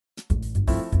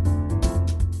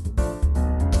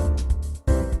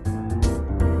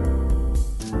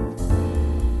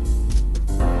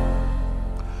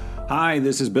Hi,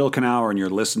 this is Bill Kenower, and you're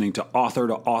listening to Author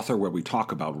to Author, where we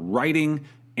talk about writing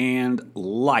and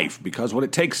life. Because what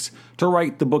it takes to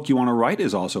write the book you want to write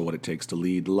is also what it takes to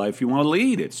lead the life you want to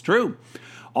lead. It's true.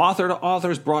 Author to Author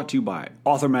is brought to you by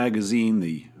Author Magazine,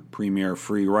 the premier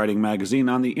free writing magazine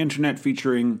on the internet,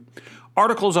 featuring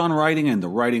articles on writing and the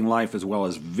writing life, as well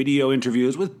as video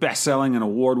interviews with best-selling and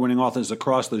award-winning authors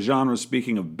across the genre.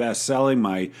 Speaking of best-selling,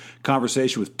 my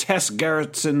conversation with Tess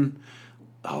Gerritsen,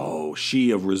 she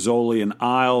of Rizzoli and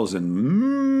Isles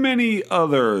and many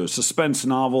other suspense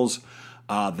novels,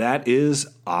 that is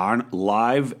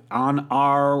live on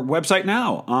our website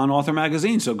now on Author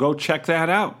Magazine. So go check that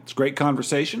out. It's a great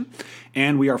conversation.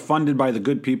 And we are funded by the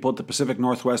good people at the Pacific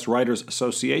Northwest Writers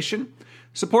Association,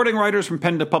 supporting writers from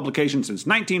pen to publication since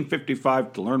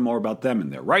 1955. To learn more about them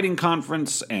and their writing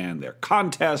conference and their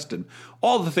contest and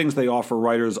all the things they offer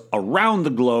writers around the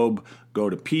globe, go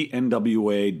to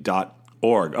pnwa.org.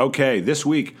 Okay, this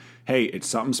week, it's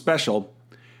something special,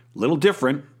 a little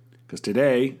different, because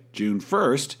today, June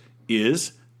 1st,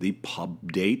 is the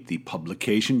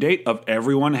publication date of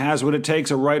Everyone Has What It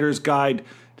Takes, a writer's guide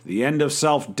to the end of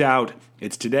self-doubt.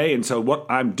 It's today, and so what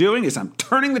I'm doing is I'm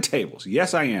turning the tables.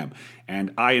 Yes, I am.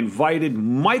 And I invited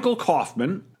Michael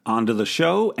Kaufman onto the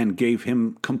show and gave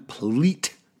him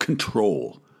complete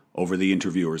control over the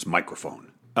interviewer's microphone.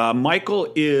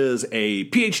 Michael is a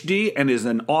PhD and is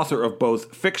an author of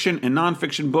both fiction and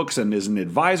nonfiction books, and is an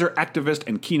advisor, activist,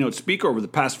 and keynote speaker over the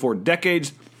past 4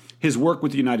 decades. His work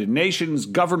with the United Nations,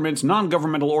 governments,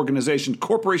 non-governmental organizations,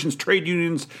 corporations, trade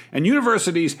unions, and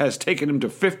universities has taken him to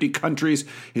 50 countries.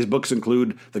 His books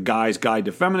include The Guy's Guide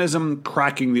to Feminism,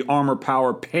 Cracking the Armor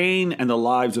Power, Pain and the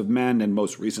Lives of Men, and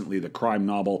most recently the crime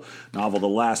novel The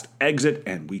Last Exit.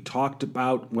 And we talked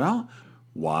about,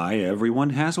 why everyone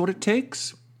has what it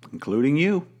takes, including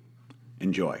you.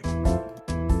 Enjoy.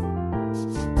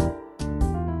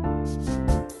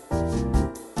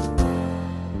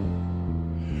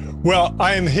 Well,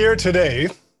 I am here today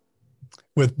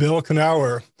with Bill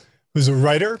Kenower, who's a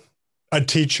writer, a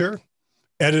teacher,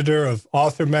 editor of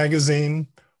Author Magazine,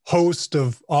 host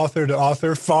of Author to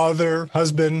Author, father,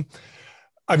 husband.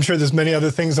 I'm sure there's many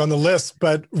other things on the list,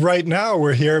 but right now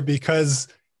we're here because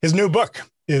his new book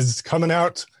is coming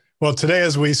out, today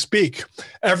as we speak.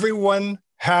 Everyone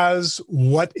Has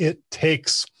What It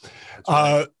Takes.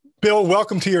 Right. Bill,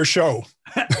 welcome to your show.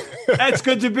 It's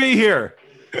good to be here.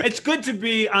 It's good to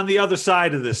be on the other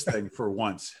side of this thing for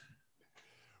once.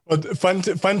 Well, fun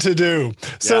to do.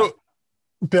 So,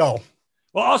 Bill.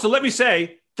 Well, also, let me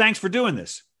say, thanks for doing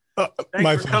this.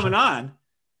 Thanks for coming on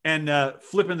and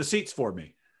flipping the seats for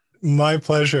me. My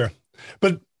pleasure.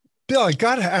 But, Bill, I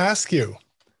got to ask you,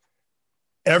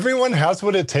 everyone has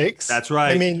what it takes? That's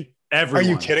right. I mean, everyone. Are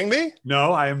you kidding me?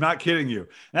 No, I am not kidding you.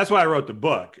 That's why I wrote the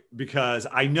book, because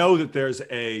I know that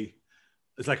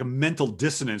it's like a mental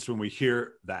dissonance when we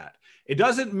hear that. It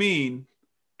doesn't mean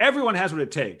everyone has what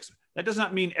it takes. That does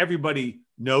not mean everybody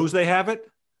knows they have it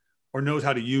or knows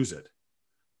how to use it,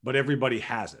 but everybody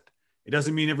has it. It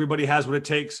doesn't mean everybody has what it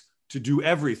takes to do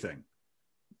everything.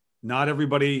 Not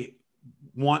everybody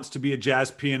wants to be a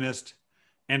jazz pianist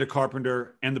and a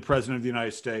carpenter and the president of the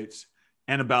United States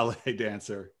and a ballet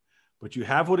dancer, but you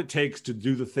have what it takes to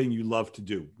do the thing you love to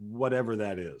do, whatever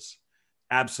that is.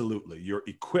 Absolutely. You're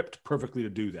equipped perfectly to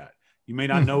do that. You may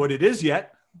not know what it is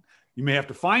yet. You may have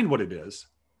to find what it is,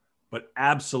 but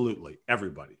absolutely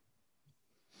everybody.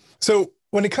 So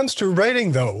when it comes to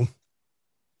writing, though,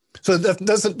 so that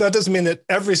doesn't mean that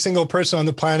every single person on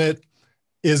the planet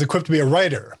is equipped to be a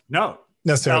writer. No,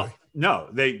 necessarily. No,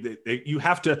 you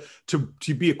have to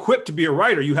be equipped to be a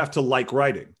writer. You have to like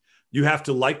writing. You have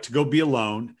to like to go be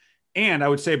alone. And I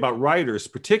would say about writers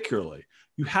particularly,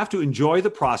 you have to enjoy the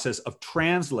process of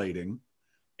translating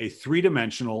a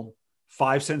 3-dimensional,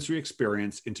 5-sensory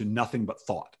experience into nothing but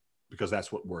thought, because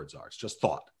that's what words are. It's just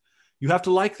thought. You have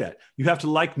to like that. You have to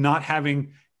like not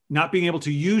being able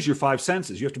to use your 5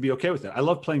 senses. You have to be okay with that. I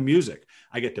love playing music.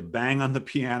 I get to bang on the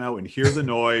piano and hear the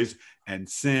noise and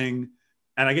sing,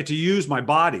 and I get to use my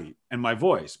body and my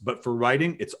voice. But for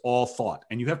writing, it's all thought,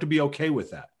 and you have to be okay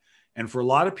with that. And for a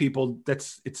lot of people,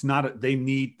 they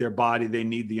need their body. They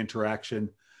need the interaction.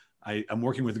 I'm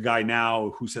working with a guy now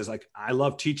who says, I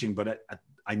love teaching, but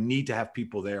I need to have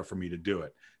people there for me to do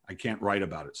it. I can't write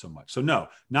about it so much. So no,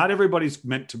 not everybody's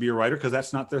meant to be a writer, because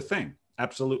that's not their thing.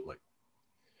 Absolutely.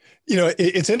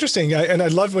 It's interesting. And I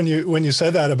love when you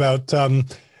said that about,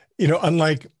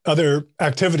 unlike other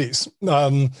activities,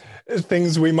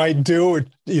 things we might do or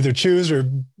either choose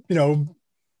or,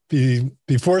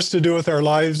 be forced to do with our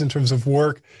lives in terms of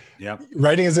work. Yeah.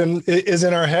 Writing is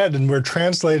in our head, and we're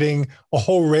translating a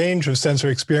whole range of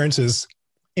sensory experiences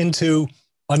into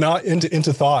Not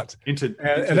into thought.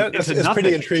 That's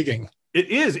pretty intriguing. It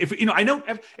is. I know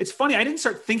it's funny. I didn't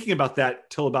start thinking about that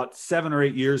till about 7 or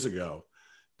 8 years ago.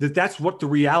 That's what the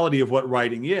reality of what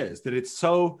writing is. That it's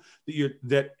so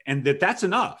that's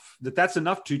enough. That's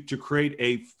enough to create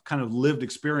a kind of lived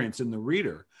experience in the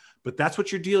reader. But that's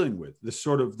what you're dealing with. This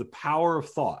sort of the power of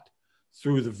thought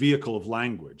through the vehicle of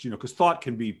language. Because thought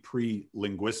can be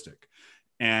pre-linguistic,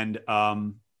 and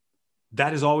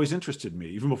that has always interested me,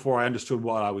 even before I understood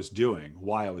what I was doing,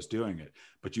 why I was doing it.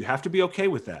 But you have to be okay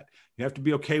with that. You have to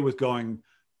be okay with going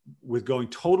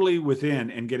totally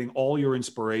within and getting all your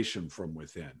inspiration from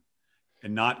within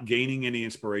and not gaining any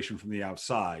inspiration from the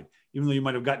outside, even though you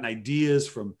might have gotten ideas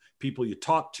from people you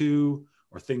talked to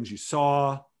or things you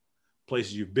saw,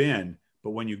 places you've been. But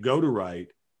when you go to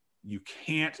write, you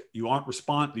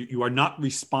are not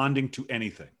responding to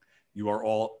anything. You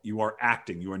are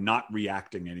acting. You are not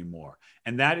reacting anymore.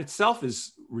 And that itself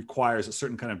requires a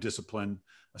certain kind of discipline,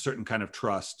 a certain kind of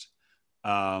trust.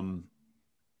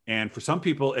 And for some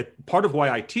people, part of why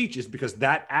I teach is because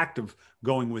that act of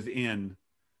going within,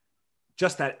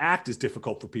 just that act is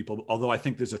difficult for people. Although I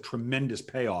think there's a tremendous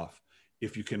payoff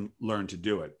if you can learn to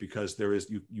do it, because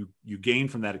you gain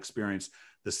from that experience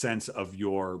the sense of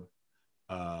your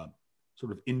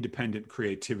sort of independent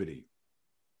creativity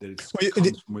that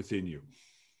comes from within you.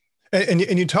 And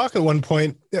you talk at one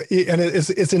point, and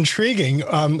it's intriguing.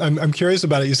 I'm curious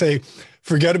about it. You say,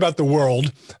 forget about the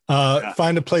world,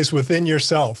 find a place within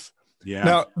yourself. Yeah.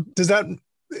 Now, does that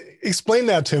explain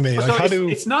that to me? So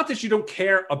it's not that you don't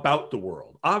care about the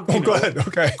world. Go ahead.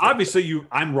 Okay. Obviously,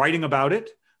 I'm writing about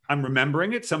it. I'm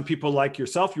remembering it. Some people like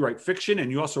yourself, you write fiction,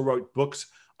 and you also wrote books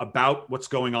about what's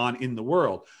going on in the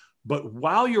world. But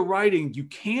while you're writing, you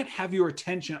can't have your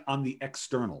attention on the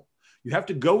external. You have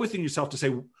to go within yourself to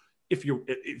say, if you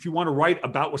want to write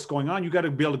about what's going on, you got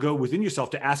to be able to go within yourself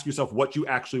to ask yourself what you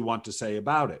actually want to say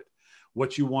about it,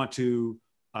 what you want to,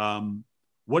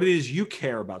 what it is you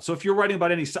care about. So if you're writing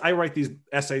about I write these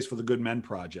essays for the Good Men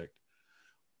Project.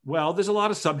 Well, there's a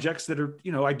lot of subjects that are,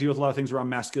 I deal with a lot of things around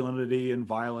masculinity and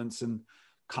violence and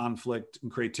conflict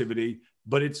and creativity,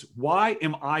 but it's why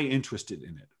am I interested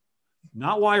in it?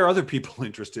 Not why are other people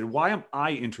interested? Why am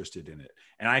I interested in it?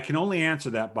 And I can only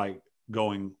answer that by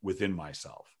going within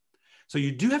myself. So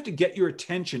you do have to get your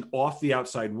attention off the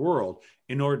outside world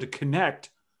in order to connect.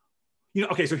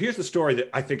 Okay, so here's the story that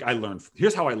I think I learned.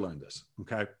 Here's how I learned this,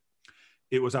 okay?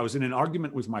 I was in an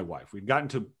argument with my wife. We'd gotten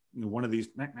to one of these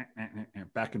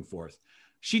back and forth.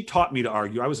 She taught me to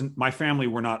argue. My family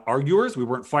were not arguers. We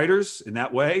weren't fighters in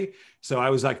that way. So I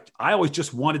was like, I always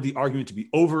just wanted the argument to be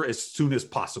over as soon as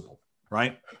possible.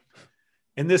 Right.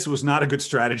 And this was not a good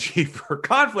strategy for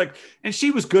conflict. And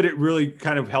she was good at really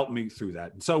kind of helping me through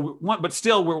that. And so, but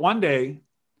still, one day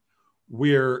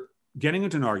we're getting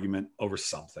into an argument over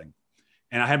something.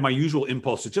 And I had my usual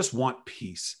impulse to just want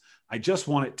peace. I just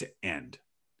want it to end.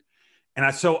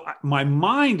 And so my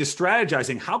mind is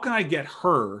strategizing, how can I get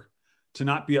her to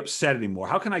not be upset anymore?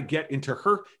 How can I get into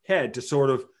her head to sort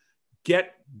of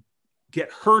get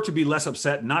her to be less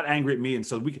upset, not angry at me? And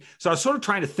so I was sort of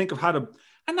trying to think of how to,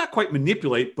 and not quite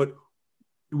manipulate, but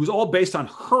it was all based on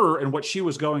her and what she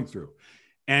was going through.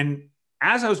 And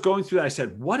as I was going through that, I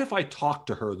said, what if I talk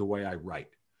to her the way I write?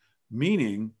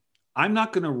 Meaning, I'm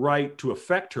not going to write to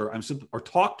affect her, or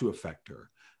talk to affect her.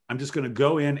 I'm just going to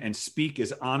go in and speak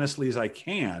as honestly as I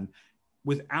can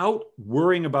without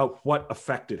worrying about what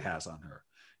effect it has on her.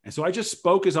 And so I just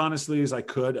spoke as honestly as I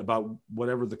could about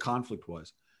whatever the conflict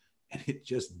was. And it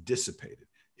just dissipated.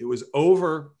 It was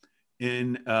over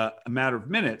in a matter of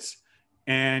minutes.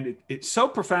 And it's so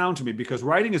profound to me because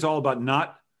writing is all about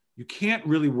you can't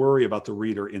really worry about the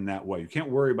reader in that way. You can't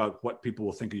worry about what people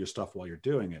will think of your stuff while you're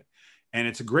doing it. And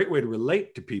it's a great way to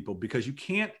relate to people because you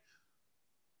can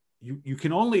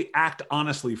only act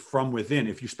honestly from within.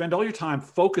 If you spend all your time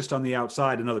focused on the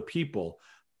outside and other people,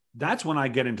 that's when I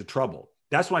get into trouble.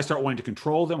 That's when I start wanting to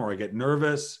control them, or I get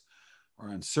nervous or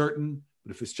uncertain.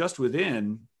 But if it's just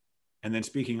within and then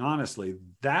speaking honestly,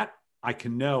 that I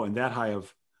can know and that I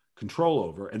have control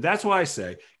over. And that's why I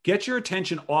say, get your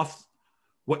attention off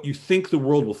what you think the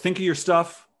world will think of your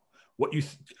stuff,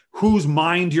 whose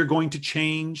mind you're going to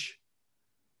change.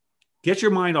 Get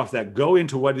your mind off that. Go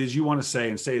into what it is you want to say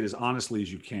and say it as honestly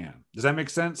as you can. Does that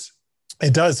make sense?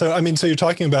 It does. So, so you're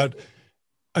talking about,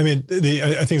 I think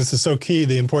this is so key,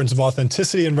 the importance of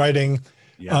authenticity in writing.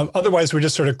 Yeah. Otherwise, we're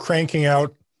just sort of cranking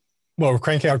out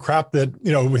crap that,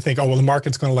 we think, oh, well, the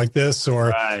market's going to like this or,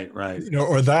 right.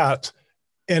 Or that.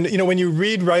 And, when you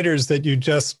read writers that you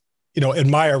just,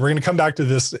 admire, we're going to come back to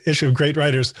this issue of great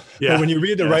writers. Yeah. But when you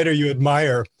read the writer you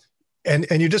admire and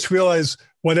you just realize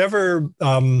whatever,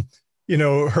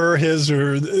 her, his,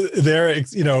 or their,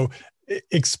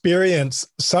 experience,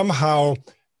 somehow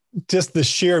just the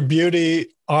sheer beauty,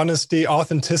 honesty,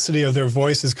 authenticity of their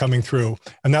voice is coming through.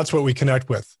 And that's what we connect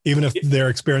with, even if their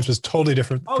experience was totally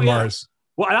different from ours.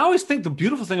 Well, I always think the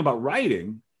beautiful thing about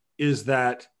writing is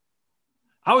that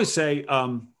I always say,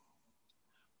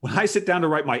 when I sit down to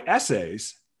write my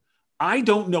essays, I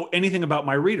don't know anything about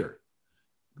my reader.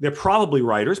 They're probably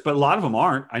writers, but a lot of them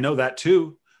aren't. I know that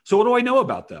too. So what do I know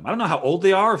about them? I don't know how old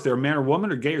they are, if they're a man or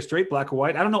woman, or gay or straight, black or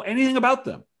white. I don't know anything about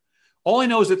them. All I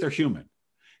know is that they're human.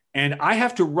 And I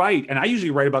have to write, and I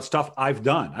usually write about stuff I've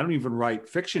done. I don't even write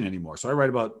fiction anymore. So I write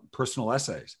about personal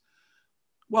essays.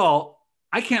 Well,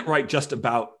 I can't write just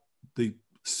about the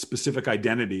specific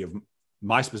identity of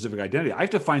my specific identity. I have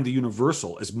to find the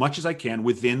universal as much as I can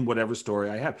within whatever story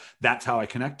I have. That's how I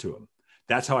connect to them.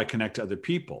 That's how I connect to other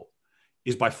people,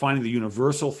 is by finding the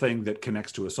universal thing that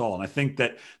connects to us all. And I think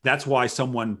that that's why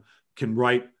someone can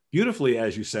write beautifully,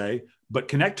 as you say, but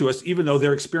connect to us, even though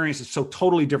their experience is so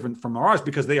totally different from ours,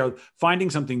 because they are finding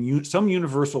something, some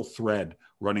universal thread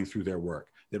running through their work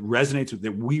that resonates with,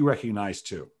 that we recognize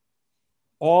too.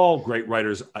 All great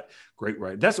writers,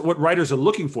 that's what writers are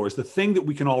looking for, is the thing that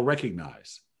we can all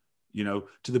recognize, to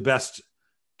the best,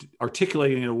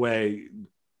 articulating in a way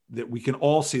that we can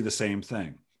all see the same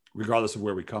thing, regardless of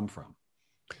where we come from.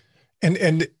 And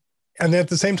at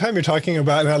the same time, you're talking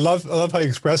about, and I love how you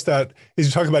express that, is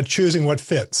you talk about choosing what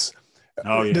fits.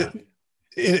 Oh yeah.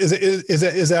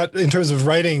 Is that in terms of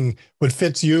writing what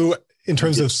fits you in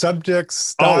terms of subjects,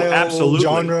 style, absolutely.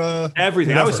 Genre,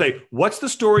 everything? Whatever. I would say, what's the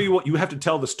story you want? You have to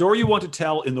tell the story you want to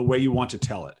tell in the way you want to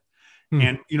tell it.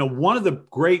 And one of the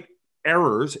great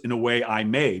errors in a way I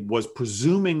made was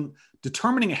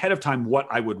determining ahead of time what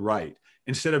I would write,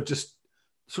 instead of just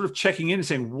sort of checking in and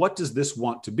saying, what does this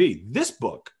want to be? This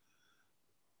book,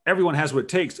 Everyone Has What It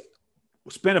Takes,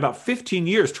 spent about 15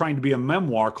 years trying to be a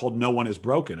memoir called No One Is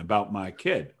Broken, about my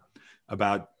kid,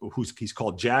 about he's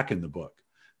called Jack in the book.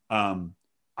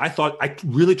 I thought I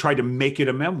really tried to make it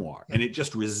a memoir, and it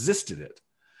just resisted it.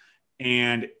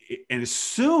 And as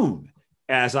soon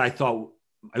as I thought,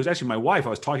 it was actually my wife, I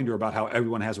was talking to her about how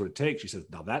Everyone Has What It Takes. She said,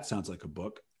 now that sounds like a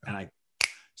book. And as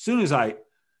soon as I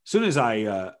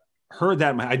heard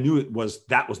that, I knew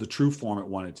that was the true form it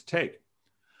wanted to take.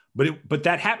 But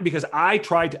that happened because I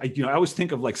tried to, I always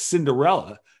think of like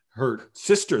Cinderella, her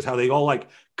sisters, how they all like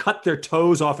cut their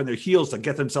toes off in their heels to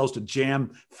get themselves to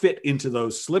fit into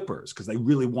those slippers because they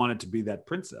really wanted to be that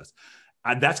princess.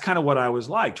 That's kind of what I was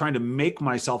like, trying to make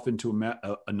myself into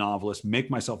a novelist, make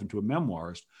myself into a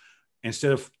memoirist,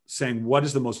 instead of saying, what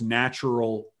is the most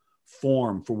natural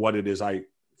form for what it is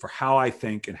for how I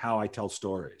think and how I tell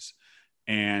stories.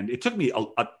 And it took me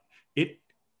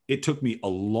it took me a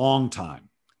long time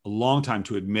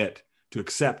to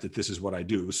accept that this is what I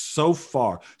do. It was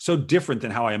so different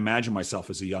than how I imagined myself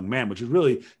as a young man, which is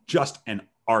really just an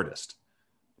artist,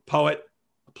 poet,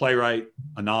 a playwright,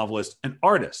 a novelist, an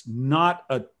artist, not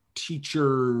a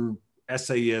teacher,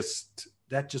 essayist.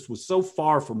 That just was so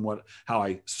far from how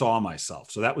I saw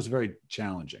myself. So that was very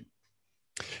challenging.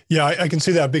 Yeah, I can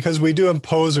see that, because we do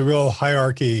impose a real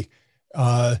hierarchy.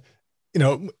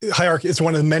 Hierarchy, it's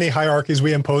one of the many hierarchies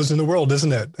we impose in the world,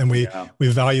 isn't it? And we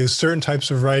value certain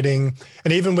types of writing.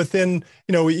 And even within,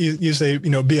 you say,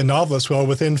 be a novelist. Well,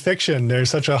 within fiction, there's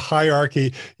such a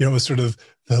hierarchy, with sort of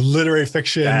the literary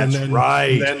fiction. That's and then,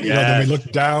 right. And then, then we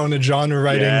look down at genre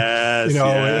writing, and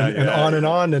on and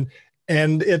on.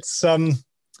 And it's,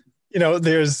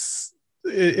 there's,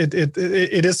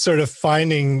 it is sort of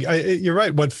finding, you're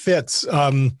right, what fits.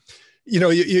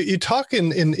 You talk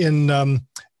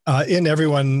in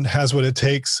Everyone Has What It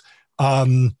Takes,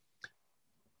 valuing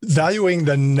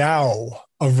the now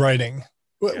of writing.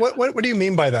 What do you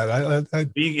mean by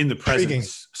that? Being in the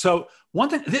presence. So one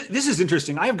thing, this is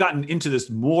interesting. I have gotten into this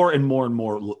more and more and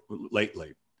more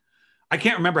lately. I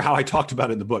can't remember how I talked about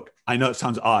it in the book. I know it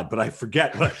sounds odd, but I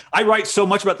forget. But I write so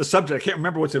much about the subject, I can't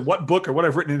remember what's in what book or what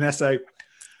I've written in an essay.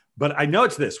 But I know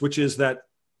it's this, which is that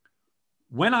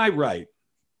when I write,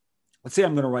 let's say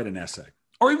I'm going to write an essay,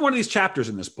 or even one of these chapters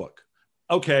in this book.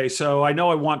 Okay, so I know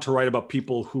I want to write about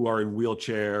people who are in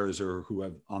wheelchairs or who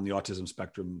have on the autism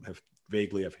spectrum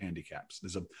vaguely have handicaps.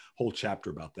 There's a whole chapter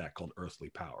about that called Earthly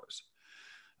Powers.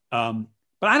 But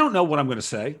I don't know what I'm going to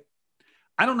say.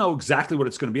 I don't know exactly what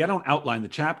it's going to be. I don't outline the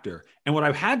chapter. And what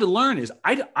I've had to learn is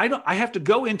I have to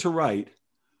go into write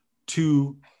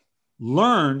to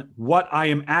learn what I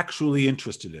am actually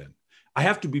interested in. I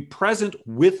have to be present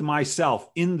with myself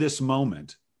in this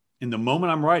moment, in the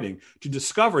moment I'm writing, to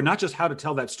discover not just how to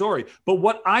tell that story, but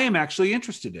what I am actually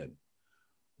interested in.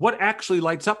 what actually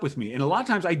lights up with me? And a lot of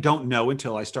times I don't know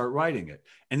until I start writing it.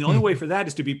 And the only way for that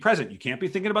is to be present. You can't be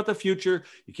thinking about the future.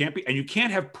 You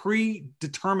can't have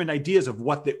predetermined ideas of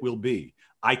what that will be.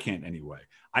 I can't anyway.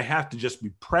 I have to just be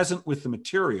present with the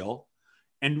material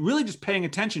and really just paying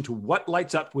attention to what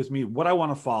lights up with me, what I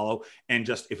want to follow. And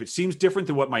just, if it seems different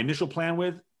than what my initial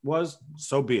plan was,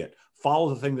 so be it.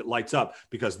 Follow the thing that lights up,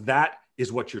 because that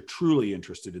is what you're truly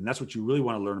interested in. That's what you really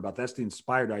want to learn about. That's the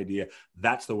inspired idea.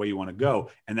 That's the way you want to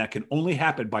go. And that can only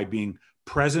happen by being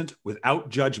present without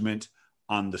judgment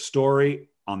on the story,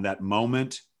 on that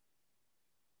moment.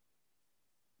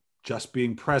 Just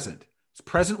being present. It's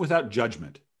present without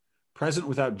judgment. Present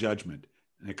without judgment,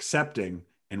 and accepting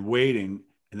and waiting,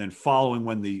 and then following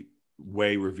when the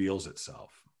way reveals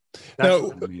itself. That's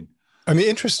what I mean.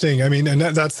 Interesting. And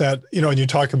that's that, and you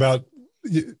talk about,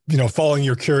 following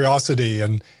your curiosity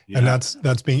and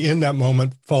that's being in that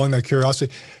moment, following that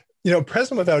curiosity,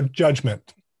 present without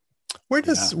judgment. Where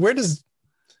does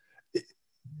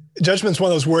judgment's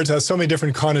one of those words that has so many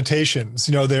different connotations.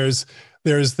 There's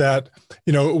that,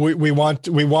 we want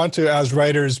to, as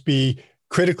writers, be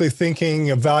critically thinking,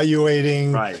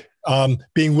 evaluating, right.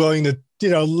 Being willing to,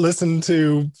 listen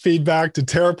to feedback, to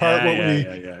tear apart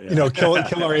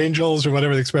kill our angels, or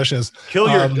whatever the expression is. Kill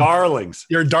your darlings.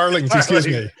 Your darlings, excuse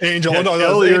me. Angel. Yeah, no,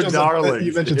 kill your angels darlings.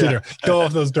 You mentioned theater. Kill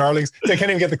off those darlings. I can't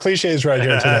even get the cliches right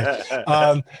here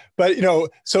today.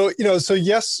 So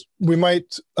yes, we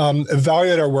might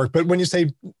evaluate our work, but when you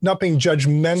say not being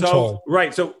judgmental.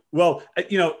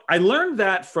 I learned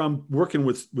that from working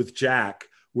with Jack,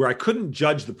 where I couldn't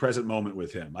judge the present moment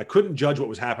with him. I couldn't judge what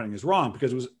was happening as wrong,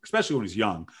 because it was, especially when he was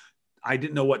young, I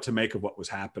didn't know what to make of what was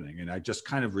happening. And I just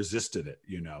kind of resisted it,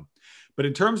 But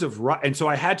in terms of, and so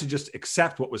I had to just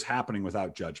accept what was happening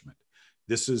without judgment.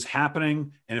 This is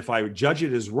happening. And if I would judge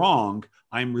it as wrong,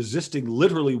 I'm resisting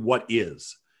literally what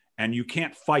is. And you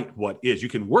can't fight what is. You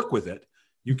can work with it.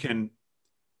 You can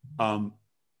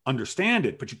understand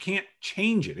it, but you can't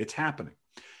change it. It's happening.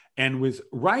 And with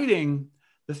writing,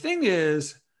 the thing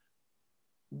is,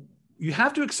 you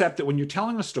have to accept that when you're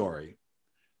telling a story,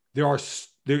 there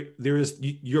is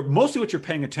you're mostly what you're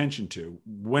paying attention to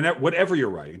whatever you're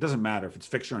writing. It doesn't matter if it's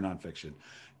fiction or nonfiction.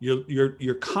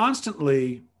 You're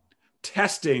constantly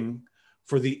testing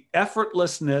for the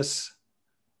effortlessness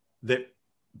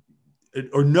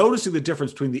or noticing the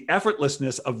difference between the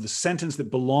effortlessness of the sentence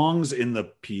that belongs in the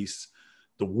piece,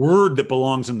 the word that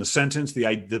belongs in the sentence,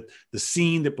 the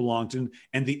scene that belongs in,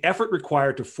 and the effort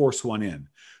required to force one in.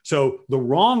 So the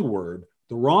wrong word,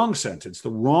 the wrong sentence,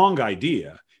 the wrong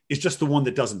idea is just the one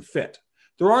that doesn't fit.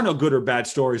 There are no good or bad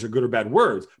stories or good or bad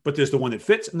words, but there's the one that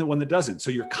fits and the one that doesn't. So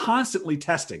you're constantly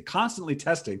testing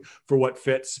for what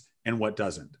fits and what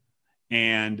doesn't.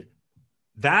 And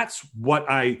that's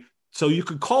so you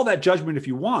could call that judgment if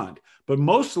you want, but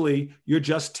mostly you're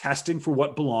just testing for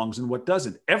what belongs and what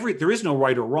doesn't. There is no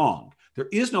right or wrong. There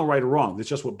is no right or wrong. There's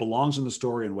just what belongs in the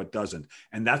story and what doesn't.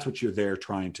 And that's what you're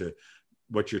trying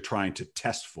to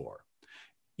test for.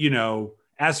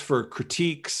 As for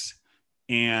critiques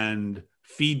and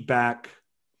feedback,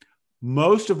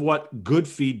 most of what good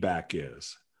feedback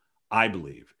is, I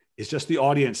believe, is just the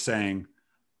audience saying,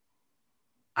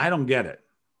 I don't get it.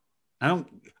 I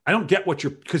don't get what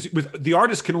because the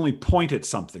artist can only point at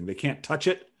something. They can't touch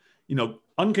it.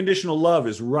 Unconditional love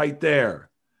is right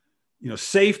there.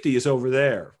 Safety is over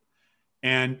there.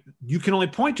 And you can only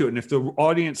point to it. And if the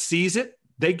audience sees it,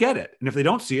 they get it. And if they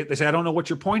don't see it, they say, I don't know what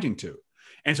you're pointing to.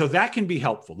 And so that can be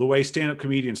helpful, the way stand-up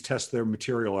comedians test their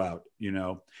material out,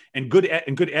 and good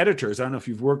editors. I don't know if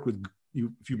you've worked with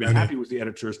if you've been happy with the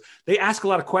editors, they ask a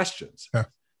lot of questions. Yeah.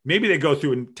 Maybe they go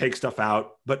through and take stuff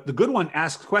out, but the good one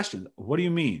asks questions. What do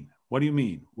you mean? What do you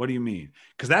mean? What do you mean?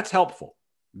 Because that's helpful.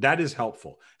 That is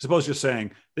helpful. As opposed to just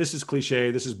saying, this is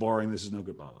cliche, this is boring, this is no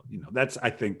good, blah, blah. That's,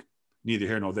 I think, neither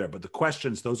here nor there. But the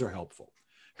questions, those are helpful.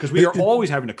 Because we are always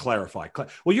having to clarify.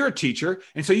 Well, you're a teacher,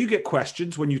 and so you get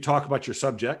questions when you talk about your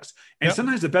subjects. And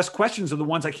sometimes the best questions are the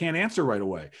ones I can't answer right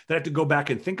away, that I have to go back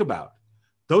and think about.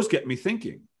 Those get me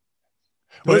thinking.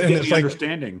 Those get me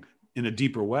understanding in a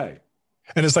deeper way.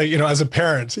 And it's like, as a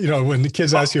parent, when the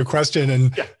kids ask you a question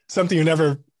and something you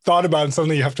never thought about and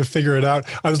suddenly you have to figure it out.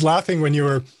 I was laughing when you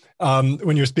were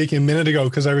speaking a minute ago,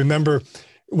 because I remember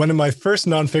one of my first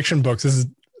nonfiction books, this is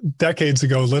decades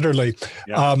ago, literally,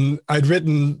 I'd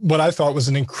written what I thought was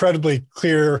an incredibly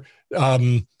clear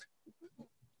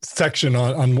section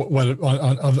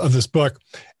of this book.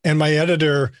 And my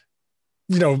editor,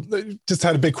 just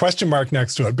had a big question mark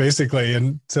next to it, basically,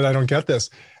 and said, I don't get this.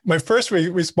 My first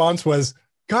response was,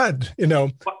 God,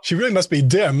 she really must be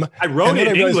dim. I wrote And then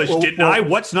it in I realized, English, didn't I?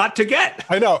 What's not to get?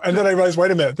 I know. And then I realized, wait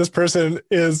a minute, this person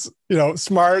is,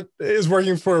 smart, is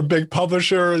working for a big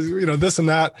publisher, this and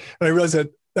that. And I realized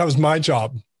that was my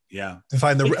job Yeah. to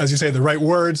find as you say, the right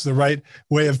words, the right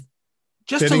way of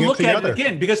just to fitting look it at together. it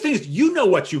again, because things,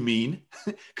 what you mean,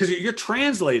 because you're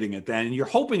translating it then, and you're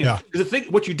hoping it. Yeah. Because the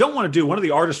thing, what you don't want to do, one of the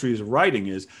artistries of writing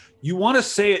is you want to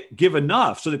say it, give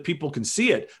enough so that people can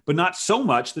see it, but not so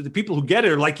much that the people who get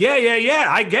it are like, yeah,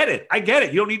 I get it.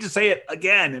 You don't need to say it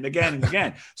again and again and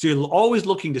again. So you're always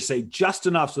looking to say just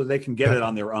enough so that they can get it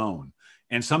on their own.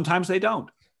 And sometimes they don't.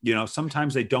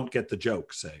 Sometimes they don't get the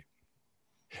joke, say.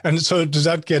 And so does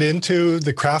that get into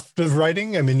the craft of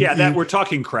writing? I mean, that we're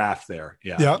talking craft there.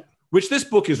 Yeah. Which this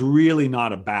book is really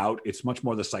not about. It's much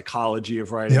more the psychology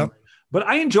of writing. Yep. But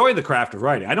I enjoy the craft of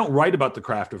writing. I don't write about the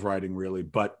craft of writing really,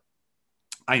 but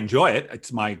I enjoy it.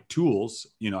 It's my tools.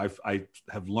 I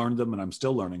have learned them and I'm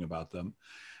still learning about them.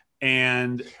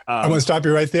 And I want to stop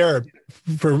you right there.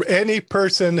 For any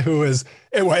person who is,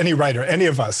 any writer, any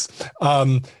of us,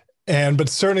 but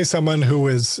certainly someone who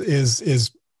is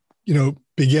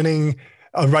beginning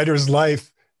a writer's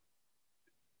life,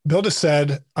 Bill just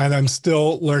said, and I'm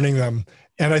still learning them.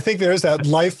 And I think there's that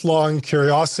lifelong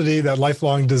curiosity, that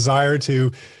lifelong desire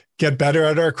to get better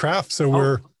at our craft.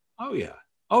 So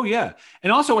Oh yeah.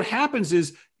 And also what happens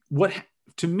is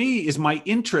to me is my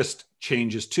interest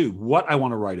changes too. What I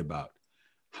want to write about,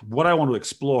 what I want to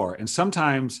explore. And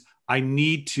sometimes I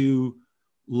need to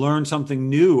learn something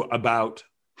new about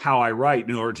how I write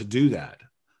in order to do that.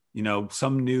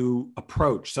 Some new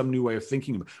approach, some new way of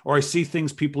thinking about it. Or I see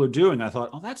things people are doing. I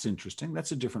thought, oh, that's interesting.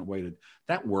 That's a different way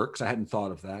that works. I hadn't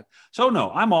thought of that. So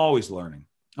no, I'm always learning.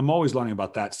 I'm always learning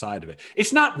about that side of it.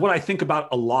 It's not what I think about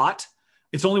a lot.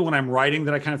 It's only when I'm writing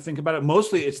that I kind of think about it.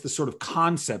 Mostly it's the sort of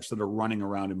concepts that are running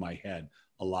around in my head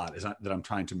a lot that I'm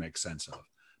trying to make sense of.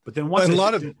 But then once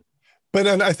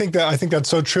then I think that's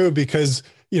so true because,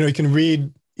 you can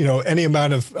read, any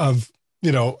amount of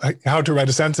how to write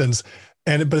a sentence.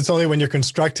 But it's only when you're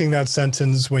constructing that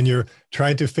sentence, when you're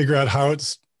trying to figure out how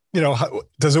it's, how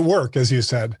does it work, as you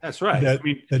said. That's right.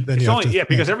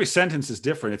 Because every sentence is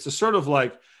different. It's a sort of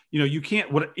like, you can't,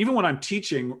 even when I'm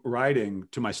teaching writing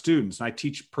to my students, and I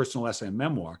teach personal essay and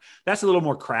memoir, that's a little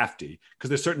more crafty because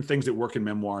there's certain things that work in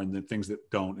memoir and then things that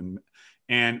don't.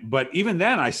 But even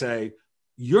then I say,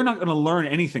 you're not going to learn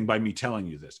anything by me telling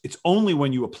you this. It's only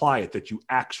when you apply it that you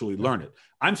actually learn it.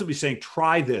 I'm simply saying,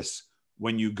 try this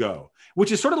when you go,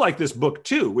 which is sort of like this book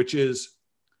too, which is,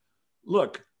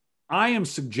 look, I am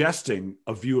suggesting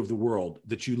a view of the world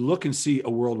that you look and see a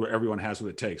world where everyone has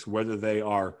what it takes, whether they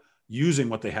are using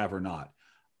what they have or not.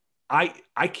 I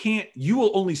can't, you will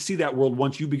only see that world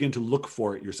once you begin to look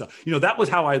for it yourself. That was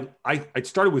how I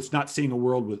started with not seeing a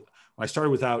world I started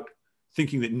without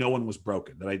thinking that no one was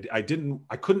broken, that I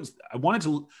couldn't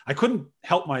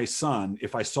help my son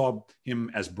if I saw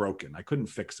him as broken. I couldn't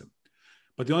fix him.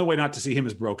 But the only way not to see him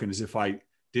as broken is if I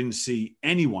didn't see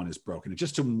anyone as broken. It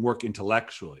just didn't work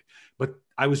intellectually. But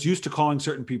I was used to calling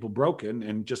certain people broken,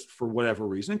 and just for whatever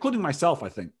reason, including myself, I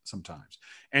think sometimes.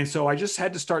 And so I just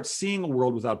had to start seeing a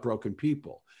world without broken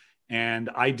people. And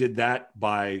I did that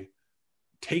by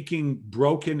taking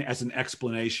broken as an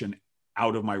explanation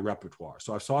out of my repertoire.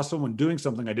 So I saw someone doing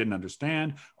something I didn't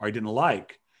understand or I didn't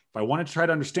like. If I wanted to try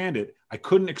to understand it, I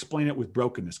couldn't explain it with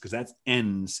brokenness because that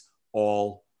ends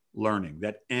all learning.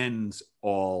 It ends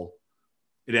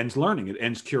learning. It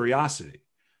ends curiosity.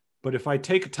 But if I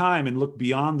take time and look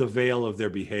beyond the veil of their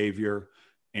behavior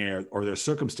or their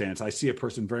circumstance, I see a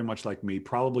person very much like me,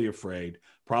 probably afraid,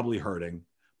 probably hurting,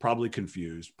 probably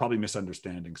confused, probably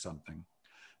misunderstanding something.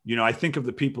 I think of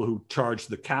the people who charged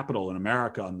the Capitol in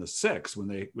America on the 6th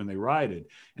when they rioted.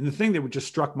 And the thing that just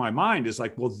struck my mind is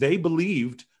like, well, they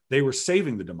believed they were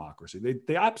saving the democracy.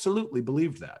 They absolutely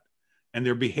believed that. And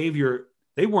their behavior,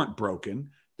 they weren't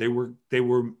broken. They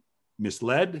were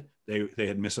misled. They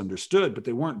had misunderstood, but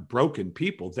they weren't broken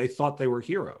people. They thought they were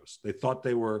heroes. They thought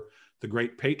they were the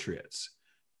great patriots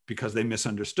because they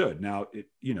misunderstood. Now,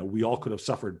 we all could have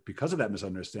suffered because of that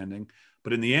misunderstanding,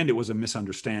 but in the end, it was a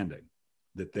misunderstanding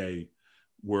that they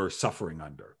were suffering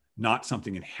under, not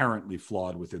something inherently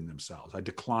flawed within themselves. I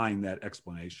decline that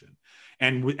explanation.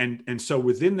 And so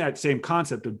within that same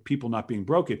concept of people not being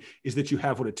broken is that you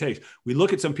have what it takes. We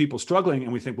look at some people struggling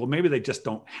and we think, well, maybe they just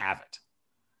don't have it.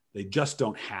 They just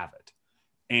don't have it.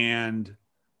 And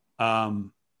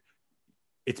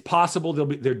it's possible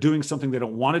they're doing something they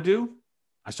don't want to do.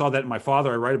 I saw that in my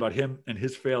father. I write about him and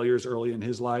his failures early in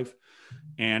his life.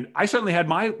 And I certainly had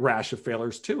my rash of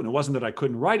failures too. And it wasn't that I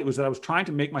couldn't write. It was that I was trying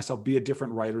to make myself be a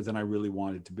different writer than I really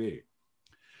wanted to be.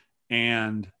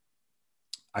 And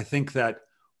I think that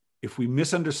if we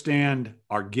misunderstand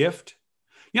our gift,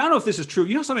 I don't know if this is true.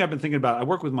 Something I've been thinking about. I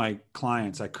work with my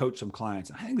clients. I coach some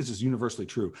clients. I think this is universally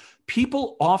true.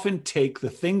 People often take the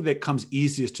thing that comes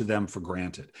easiest to them for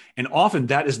granted. And often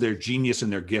that is their genius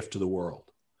and their gift to the world.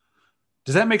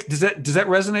 Does that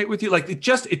resonate with you? Like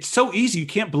it's so easy. You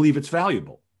can't believe it's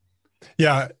valuable.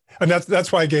 Yeah. And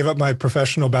that's why I gave up my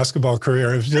professional basketball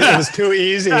career. It was too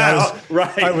easy. I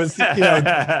was,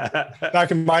 back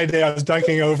in my day, I was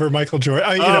dunking over Michael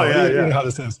Jordan. You know how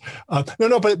this is.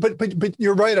 No, but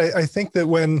you're right. I think that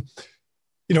when,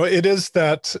 it is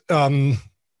that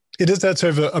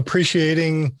sort of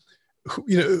appreciating,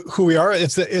 who we are.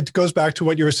 It goes back to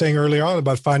what you were saying earlier on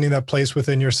about finding that place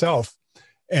within yourself.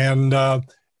 And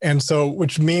so,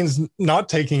 which means not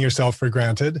taking yourself for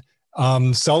granted,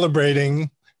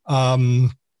 celebrating,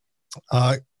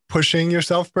 pushing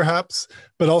yourself perhaps,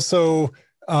 but also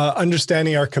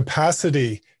understanding our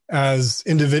capacity as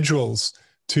individuals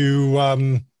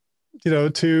to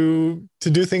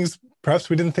do things perhaps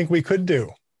we didn't think we could do.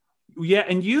 Yeah,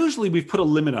 and usually we've put a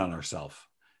limit on ourselves.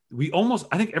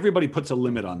 I think everybody puts a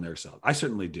limit on themselves. I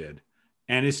certainly did.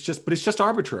 And it's just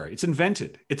arbitrary. It's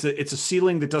invented. It's a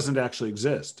ceiling that doesn't actually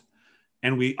exist.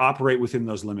 And we operate within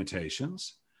those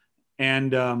limitations.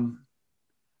 And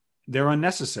they're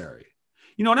unnecessary.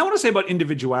 And I want to say about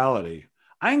individuality,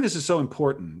 I think this is so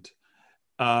important.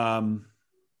 I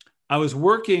was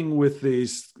working with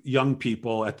these young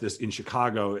people in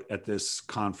Chicago at this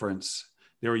conference.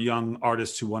 They were young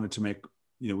artists who wanted to make,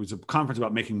 it was a conference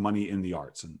about making money in the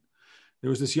arts. And there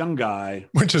was this young guy.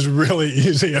 Which is really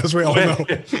easy, as we all know.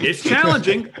 It's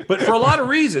challenging, but for a lot of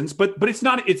reasons, but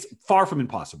it's far from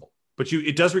impossible. But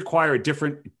it does require a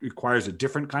different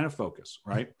kind of focus,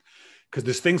 right? Because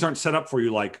these things aren't set up for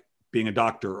you like being a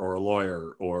doctor or a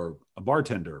lawyer or a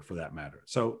bartender for that matter.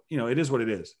 So, it is what it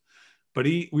is. But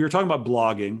we were talking about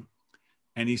blogging,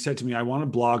 and he said to me, I want to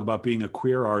blog about being a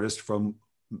queer artist from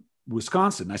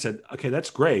Wisconsin. I said, okay, that's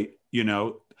great.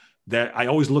 That I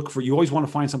always you always want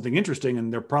to find something interesting,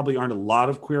 and there probably aren't a lot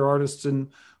of queer artists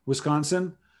in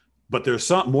Wisconsin, but there's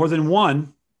more than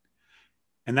one.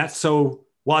 And that's so,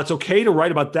 while it's okay to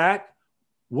write about that,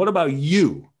 what about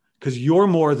you? Because you're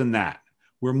more than that.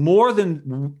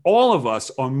 All of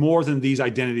us are more than these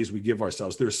identities we give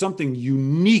ourselves. There's something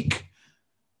unique.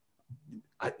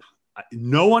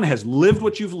 No one has lived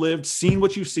what you've lived, seen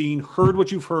what you've seen, heard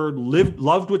what you've heard,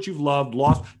 loved what you've loved,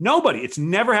 lost. Nobody. It's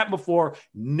never happened before,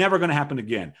 never going to happen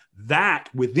again.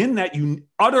 Within that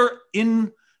utter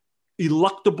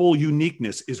ineluctable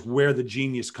uniqueness is where the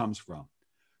genius comes from.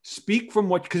 Speak from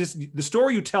because the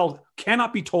story you tell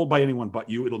cannot be told by anyone but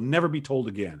you. It'll never be told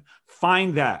again.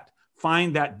 Find that.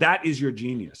 That is your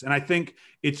genius. And I think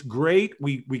it's great.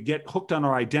 We get hooked on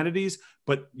our identities,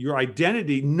 but your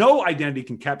identity, no identity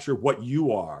can capture what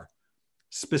you are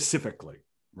specifically,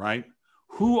 right?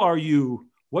 Who are you?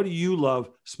 What do you love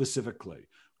specifically?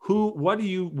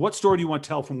 What story do you want to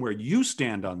tell from where you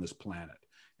stand on this planet?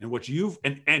 And what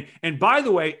and by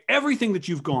the way, everything that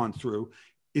you've gone through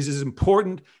is as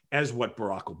important as what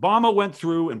Barack Obama went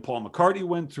through and Paul McCartney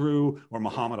went through or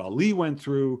Muhammad Ali went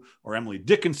through or Emily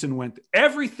Dickinson went through.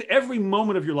 Every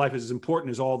moment of your life is as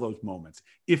important as all those moments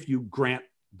if you grant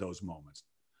those moments.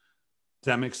 Does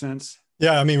that make sense?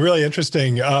 Yeah, I mean, really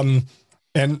interesting. And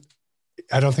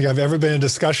I don't think I've ever been in a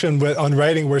discussion on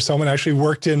writing where someone actually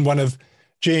worked in one of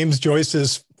James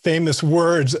Joyce's famous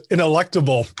words,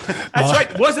 ineluctable. That's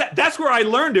right. That's where I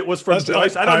learned it was from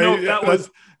Joyce. I don't know if that was...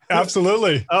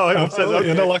 Absolutely. Absolutely.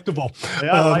 Okay. Ineluctable.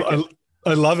 Yeah,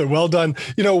 I love it. Well done.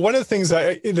 One of the things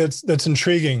that's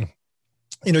intriguing,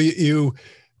 you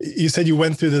said you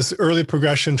went through this early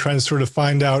progression trying to sort of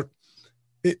find out,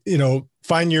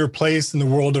 find your place in the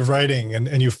world of writing,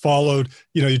 and you followed,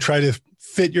 you try to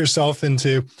fit yourself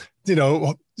into,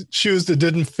 shoes that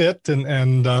didn't fit,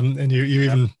 and you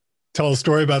even tell a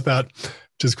story about that,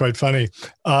 which is quite funny.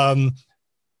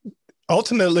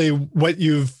 Ultimately, what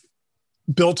you've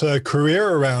built a career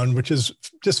around, which is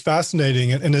just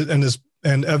fascinating,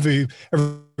 and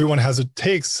everyone has it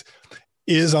takes,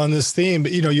 is on this theme.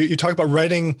 But you talk about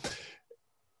writing,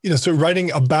 so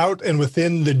writing about and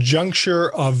within the juncture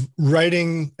of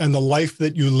writing and the life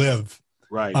that you live.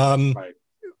 Right. Right.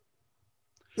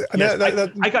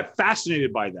 I got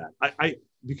fascinated by that.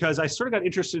 Because I sort of got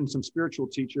interested in some spiritual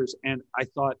teachers, and I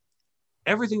thought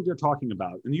everything they're talking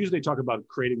about, and usually they talk about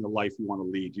creating the life you want to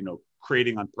lead,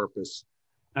 creating on purpose.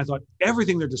 And I thought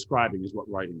everything they're describing is what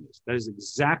writing is. That is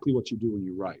exactly what you do when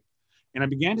you write. And I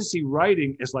began to see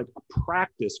writing as like a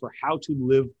practice for how to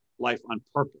live life on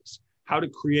purpose, how to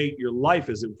create your life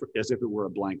as if it were a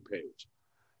blank page.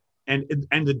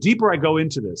 And the deeper I go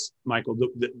into this, Michael,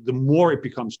 the more it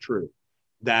becomes true.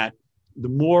 That the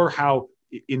more how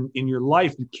in your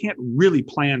life you can't really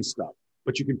plan stuff,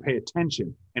 but you can pay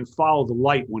attention and follow the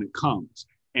light when it comes.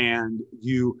 And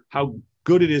how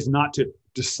good it is not to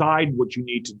decide what you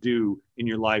need to do in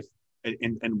your life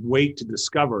and wait to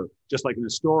discover. Just like in a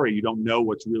story, you don't know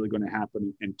what's really going to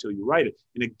happen until you write it.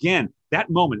 And again, that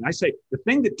moment, I say the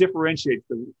thing that differentiates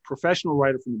the professional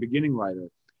writer from the beginning writer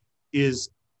is,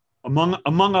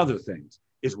 among other things,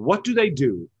 is what do they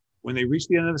do when they reach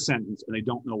the end of the sentence and they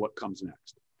don't know what comes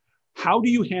next? How do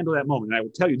you handle that moment? And I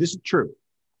will tell you, this is true.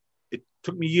 It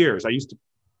took me years.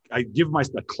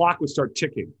 The clock would start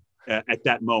ticking at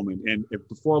that moment. And if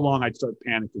before long, I'd start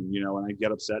panicking, and I'd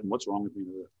get upset and what's wrong with me?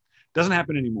 Doesn't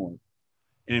happen anymore.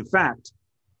 And in fact,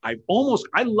 I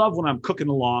love when I'm cooking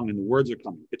along and the words are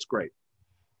coming. It's great.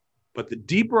 But the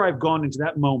deeper I've gone into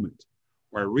that moment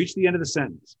where I reach the end of the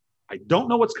sentence, I don't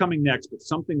know what's coming next, but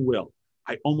something will.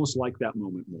 I almost like that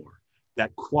moment more.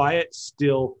 That quiet,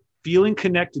 still feeling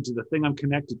connected to the thing I'm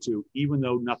connected to, even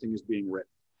though nothing is being written.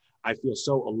 I feel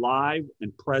so alive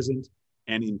and present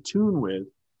and in tune with,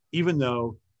 even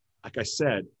though, like I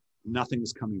said, nothing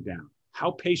is coming down.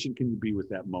 How patient can you be with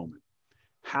that moment?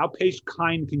 How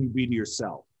kind can you be to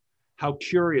yourself? How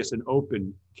curious and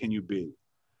open can you be?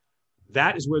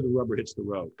 That is where the rubber hits the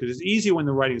road, because it's easy when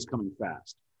the writing is coming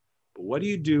fast. But what do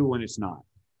you do when it's not?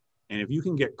 And if you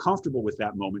can get comfortable with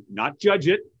that moment, not judge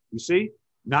it,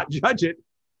 not judge it,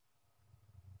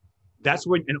 that's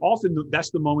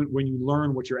the moment when you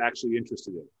learn what you're actually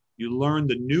interested in. You learn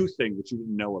the new thing that you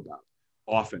didn't know about,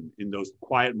 often in those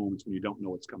quiet moments when you don't know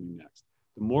what's coming next.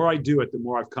 The more I do it, the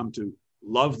more I've come to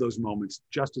love those moments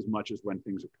just as much as when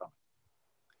things are coming.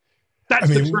 That's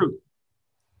the truth.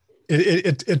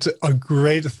 It's a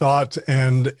great thought,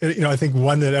 and I think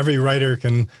one that every writer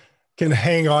can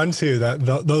hang on to.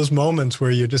 Those moments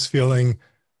where you're just feeling,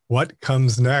 what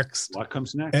comes next? What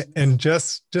comes next? And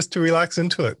just to relax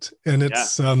into it. And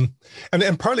it's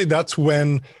and partly that's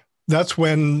when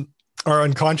our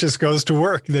unconscious goes to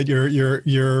work. That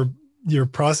you're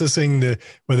processing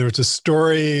whether it's a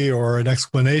story or an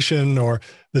explanation or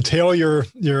the tale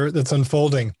that's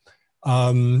unfolding.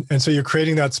 And so you're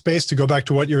creating that space, to go back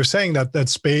to what you were saying, that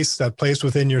space, that place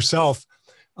within yourself,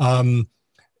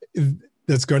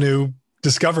 that's going to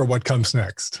discover what comes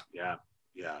next. Yeah.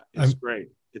 It's great.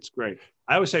 It's great.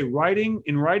 I always say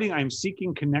in writing, I'm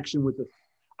seeking connection with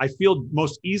I feel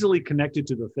most easily connected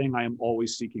to the thing I am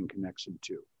always seeking connection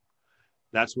to.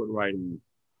 That's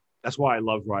why I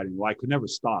love writing. Why I could never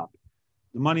stop.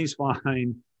 The money's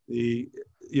fine. The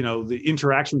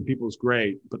interaction with people is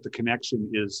great, but the connection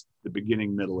is the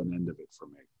beginning, middle, and end of it for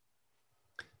me.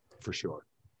 For sure.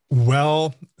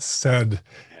 Well said.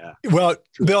 Yeah. Well,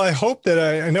 Bill, I hope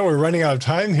that I know we're running out of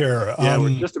time here. Yeah,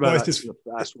 we're just about the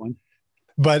last one.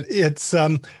 But it's,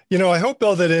 I hope,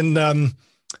 Bill, that in,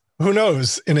 who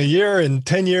knows, in a year, in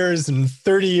 10 years, in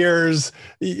 30 years,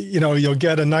 you'll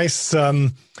get a nice,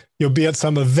 you'll be at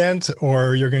some event,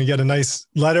 or you're going to get a nice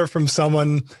letter from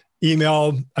someone,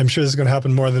 email. I'm sure this is going to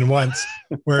happen more than once,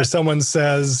 where someone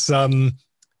says,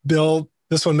 Bill,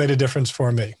 this one made a difference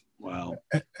for me. Wow.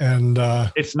 And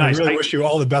it's nice. I really wish you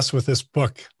all the best with this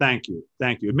book. Thank you.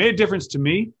 It made a difference to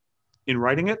me in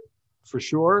writing it, for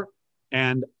sure.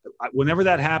 And whenever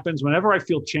that happens, whenever I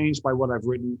feel changed by what I've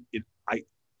written,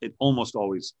 it almost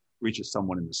always reaches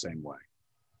someone in the same way.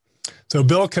 So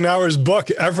Bill Kenower's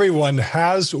book, Everyone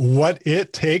Has What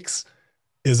It Takes,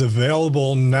 is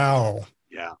available now.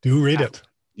 Yeah. Do read it.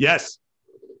 Yes.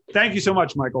 Thank you so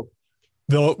much, Michael.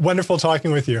 Bill, wonderful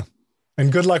talking with you. And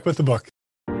good luck with the book.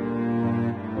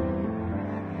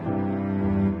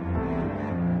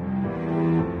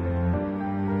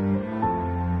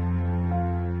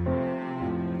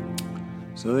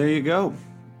 So there you go.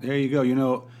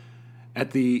 At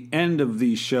the end of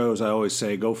these shows, I always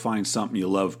say, go find something you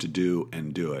love to do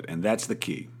and do it. And that's the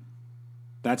key.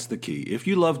 That's the key. If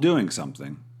you love doing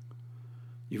something,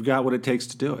 you've got what it takes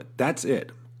to do it. That's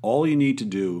it. All you need to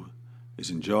do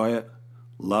is enjoy it,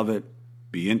 love it,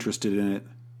 be interested in it.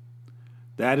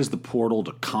 That is the portal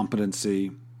to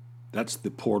competency. That's the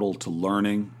portal to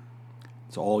learning.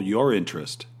 It's all your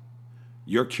interest,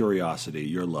 your curiosity,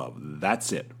 your love.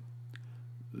 That's it.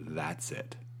 That's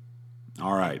it.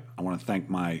 All right. I want to thank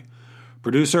my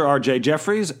producer, RJ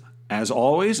Jeffries, as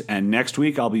always. And next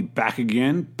week, I'll be back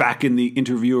again, back in the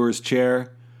interviewer's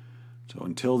chair. So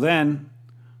until then,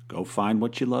 go find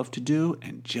what you love to do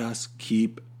and just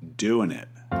keep doing it.